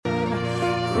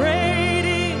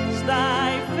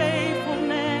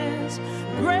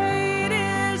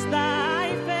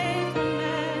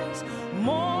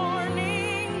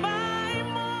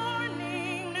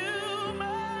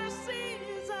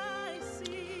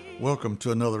Welcome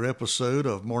to another episode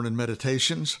of Morning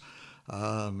Meditations.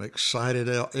 I'm excited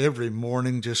every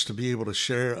morning just to be able to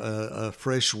share a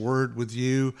fresh word with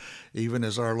you, even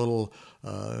as our little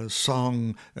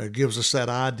song gives us that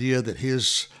idea that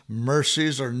His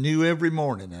mercies are new every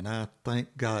morning. And I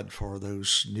thank God for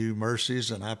those new mercies,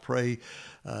 and I pray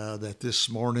that this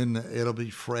morning it'll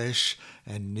be fresh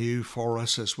and new for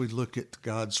us as we look at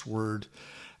God's Word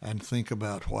and think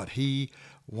about what He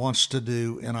wants to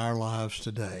do in our lives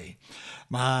today.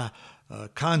 My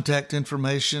contact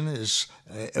information is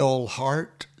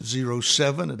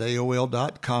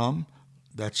lhart07@aol.com.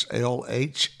 That's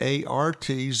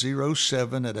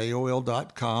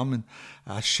LHART07@aol.com. And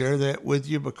I share that with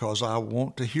you because I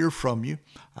want to hear from you.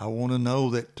 I want to know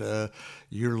that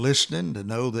you're listening, to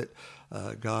know that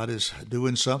God is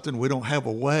doing something. We don't have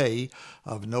a way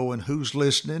of knowing who's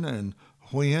listening and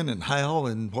when and how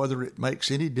and whether it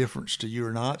makes any difference to you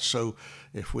or not. So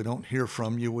if we don't hear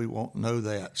from you, we won't know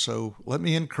that. So let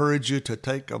me encourage you to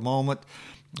take a moment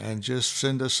and just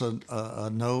send us a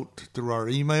note through our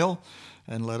email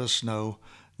and let us know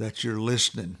that you're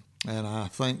listening. And I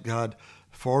thank God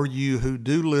for you who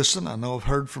do listen. I know I've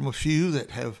heard from a few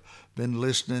that have been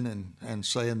listening and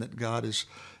saying that God is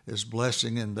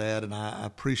blessing in that, and I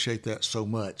appreciate that so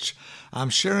much. I'm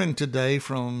sharing today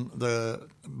from the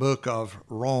book of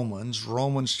Romans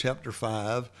chapter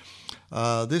 5.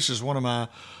 This is one of my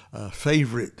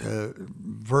favorite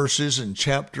verses and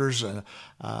chapters, and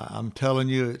I'm telling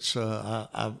you, it's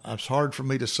hard for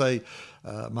me to say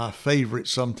my favorite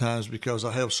sometimes because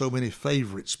I have so many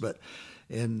favorites, but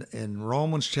in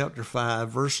Romans chapter 5,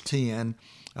 verse 10,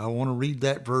 I want to read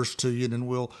that verse to you, and then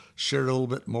we'll share a little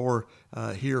bit more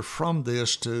here from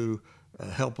this to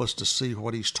help us to see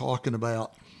what he's talking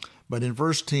about. But in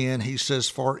verse 10, he says,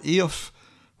 "For if,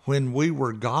 when we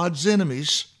were God's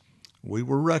enemies, we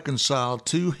were reconciled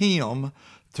to Him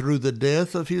through the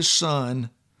death of His Son,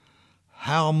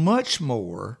 how much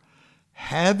more,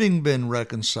 having been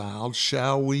reconciled,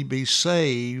 shall we be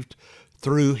saved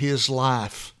through His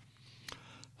life?"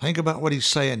 Think about what he's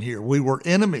saying here. We were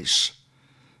enemies.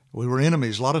 We were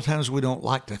enemies. A lot of times we don't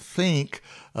like to think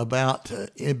about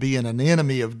being an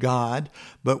enemy of God,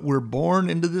 but we're born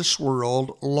into this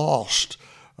world lost.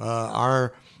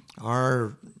 Our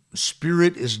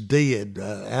spirit is dead.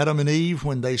 Adam and Eve,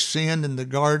 when they sinned in the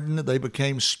garden, they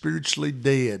became spiritually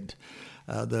dead.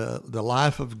 The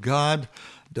life of God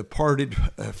departed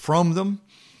from them,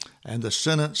 and the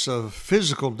sentence of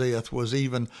physical death was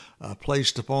even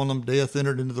placed upon them. Death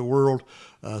entered into the world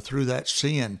through that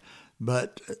sin.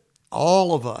 But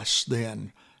all of us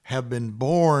then have been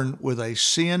born with a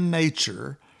sin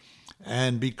nature,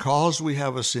 and because we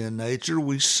have a sin nature,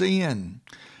 we sin,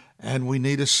 and we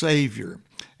need a Savior.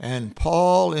 And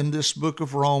Paul, in this book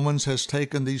of Romans, has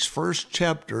taken these first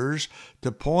chapters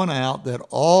to point out that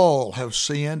all have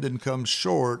sinned and come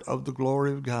short of the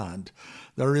glory of God.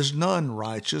 There is none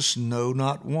righteous, no,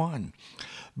 not one.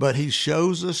 But he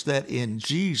shows us that in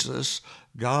Jesus,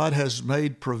 God has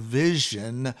made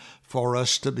provision for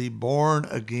us to be born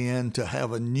again, to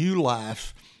have a new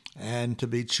life, and to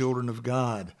be children of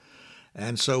God.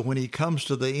 And so when he comes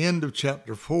to the end of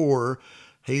chapter 4,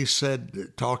 he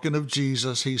said, talking of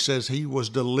Jesus, he says he was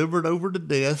delivered over to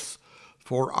death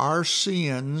for our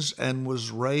sins and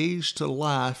was raised to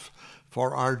life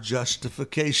for our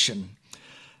justification.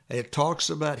 It talks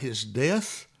about his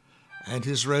death and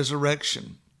his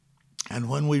resurrection. And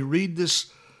when we read this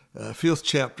fifth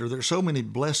chapter, there's so many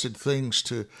blessed things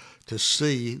to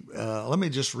see. Let me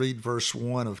just read verse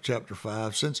 1 of chapter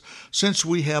 5. Since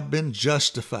we have been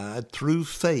justified through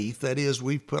faith, that is,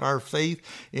 we've put our faith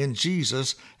in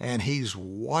Jesus and He's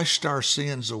washed our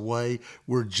sins away,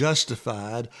 we're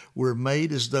justified, we're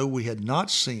made as though we had not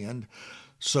sinned,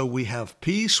 so we have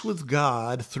peace with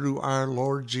God through our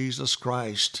Lord Jesus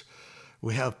Christ.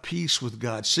 We have peace with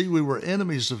God. See, we were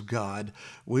enemies of God.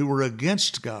 We were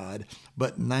against God.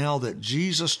 But now that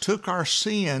Jesus took our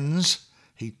sins,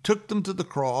 He took them to the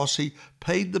cross, He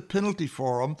paid the penalty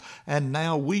for them, and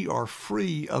now we are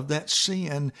free of that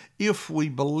sin if we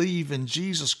believe in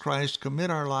Jesus Christ,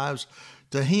 commit our lives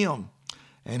to Him.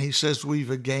 And He says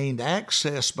we've gained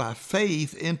access by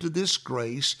faith into this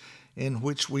grace in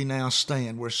which we now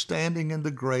stand. We're standing in the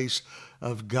grace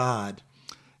of God.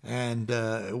 And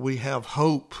we have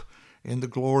hope in the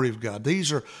glory of God.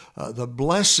 These are the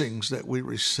blessings that we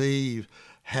receive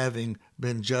having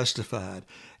been justified.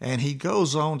 And he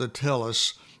goes on to tell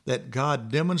us that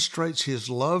God demonstrates His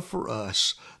love for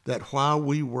us, that while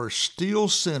we were still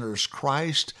sinners,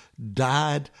 Christ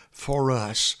died for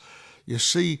us. You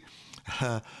see,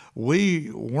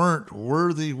 We weren't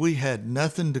worthy. We had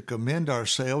nothing to commend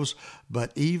ourselves,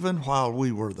 but even while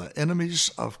we were the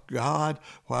enemies of God,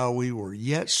 while we were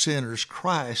yet sinners,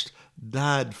 Christ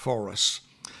died for us.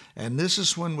 And this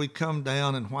is when we come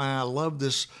down, and why I love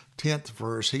this 10th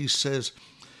verse. He says,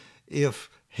 if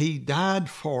he died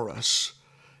for us,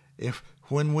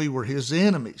 when we were his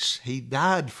enemies, he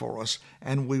died for us,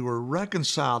 and we were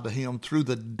reconciled to him through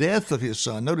the death of his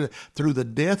son. Notice, through the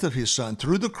death of his son,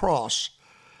 through the cross,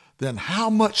 then how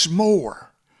much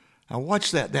more? Now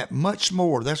watch that much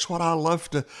more. That's what I love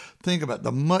to think about,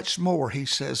 the much more. He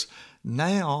says,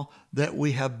 now that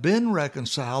we have been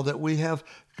reconciled, that we have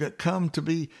come to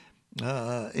be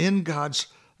in God's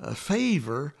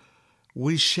favor,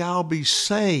 we shall be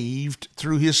saved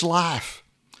through his life.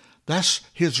 That's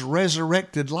his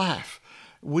resurrected life.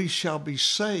 We shall be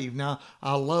saved. Now,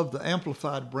 I love the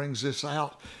Amplified brings this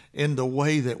out in the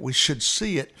way that we should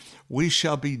see it. We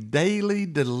shall be daily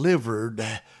delivered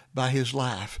by his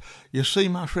life. You see,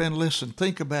 my friend, listen,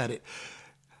 think about it.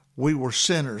 We were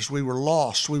sinners. We were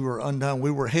lost. We were undone.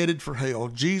 We were headed for hell.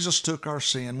 Jesus took our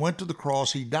sin, went to the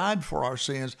cross. He died for our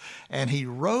sins, and he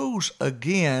rose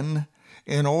again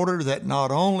in order that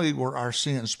not only were our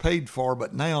sins paid for,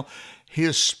 but now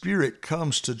his Spirit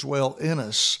comes to dwell in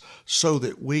us so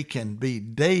that we can be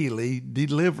daily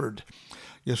delivered.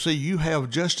 You see, you have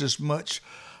just as much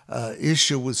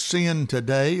issue with sin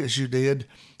today as you did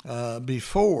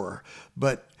before,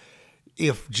 but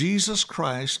if Jesus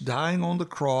Christ dying on the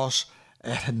cross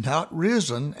had not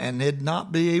risen and had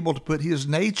not been able to put his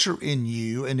nature in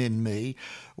you and in me,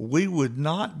 we would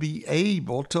not be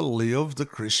able to live the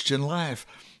Christian life.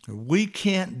 We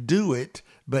can't do it,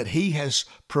 but he has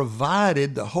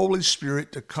provided the Holy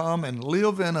Spirit to come and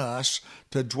live in us,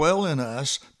 to dwell in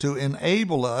us, to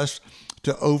enable us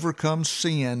to overcome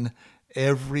sin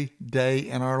every day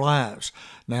in our lives.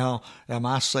 Now, am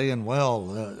I saying,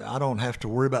 well, I don't have to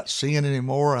worry about sin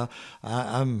anymore?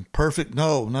 I'm perfect?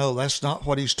 No, that's not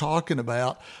what he's talking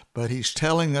about. But he's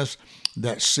telling us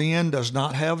that sin does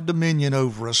not have dominion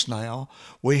over us now.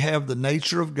 We have the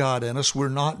nature of God in us. We're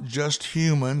not just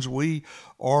humans. We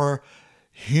are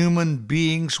human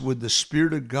beings with the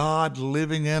Spirit of God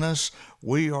living in us.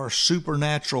 We are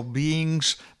supernatural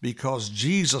beings because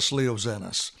Jesus lives in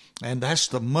us. And that's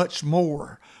the much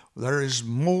more. There is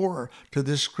more to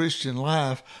this Christian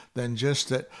life than just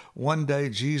that one day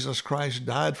Jesus Christ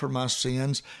died for my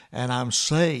sins and I'm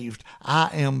saved. I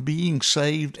am being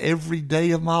saved every day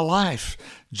of my life.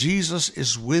 Jesus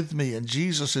is with me and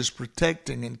Jesus is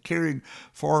protecting and caring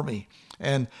for me.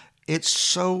 And it's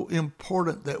so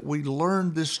important that we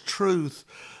learn this truth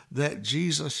that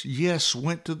Jesus, yes,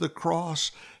 went to the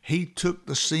cross. He took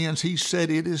the sins. He said,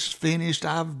 it is finished.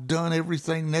 I've done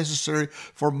everything necessary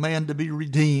for man to be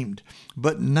redeemed.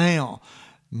 But now,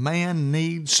 man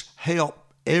needs help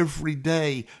every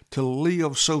day to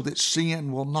live so that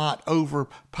sin will not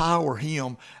overpower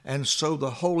him. And so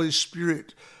the Holy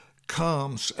Spirit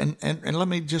comes. And let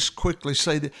me just quickly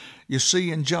say that, you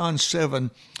see in John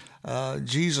 7,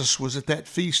 Jesus was at that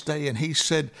feast day and he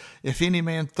said, if any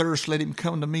man thirst, let him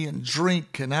come to me and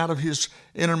drink, and out of his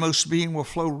innermost being will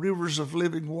flow rivers of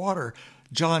living water.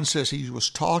 John says he was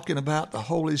talking about the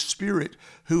Holy Spirit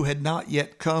who had not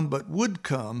yet come but would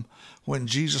come when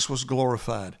Jesus was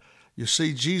glorified. You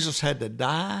see, Jesus had to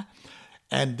die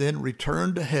and then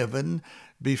return to heaven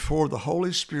before the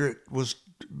Holy Spirit was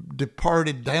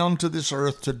departed down to this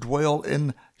earth to dwell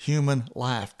in human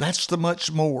life. That's the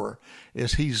much more,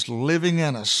 is he's living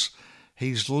in us.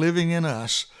 He's living in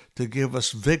us to give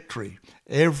us victory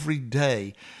every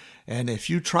day. And if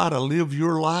you try to live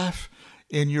your life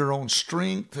in your own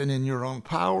strength and in your own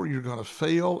power, you're going to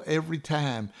fail every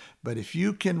time. But if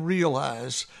you can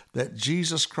realize that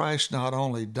Jesus Christ not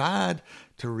only died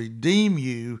to redeem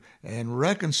you and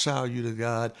reconcile you to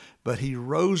God, but he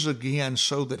rose again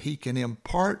so that he can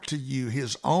impart to you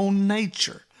his own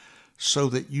nature so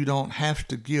that you don't have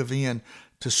to give in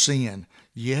to sin.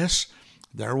 Yes,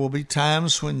 there will be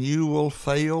times when you will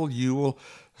fail, you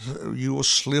will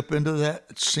slip into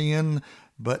that sin,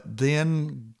 but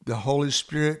then the Holy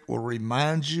Spirit will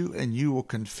remind you and you will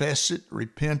confess it,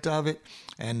 repent of it,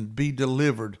 and be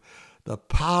delivered. The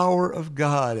power of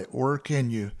God at work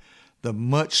in you, the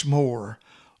much more.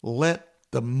 Let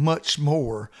the much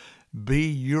more be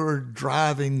your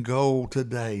driving goal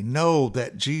today. Know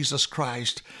that Jesus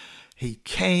Christ, he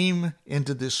came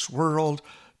into this world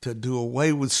to do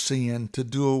away with sin, to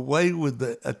do away with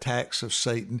the attacks of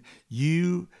Satan.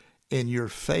 You, in your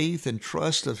faith and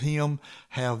trust of him,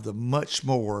 have the much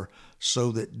more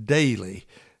so that daily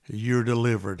you're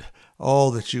delivered.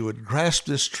 Oh, that you would grasp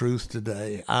this truth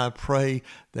today. I pray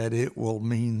that it will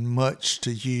mean much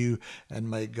to you, and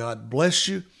may God bless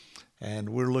you. And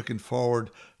we're looking forward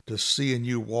to seeing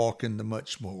you walk into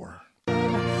much more.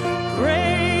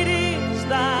 Great is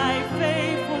thy faith.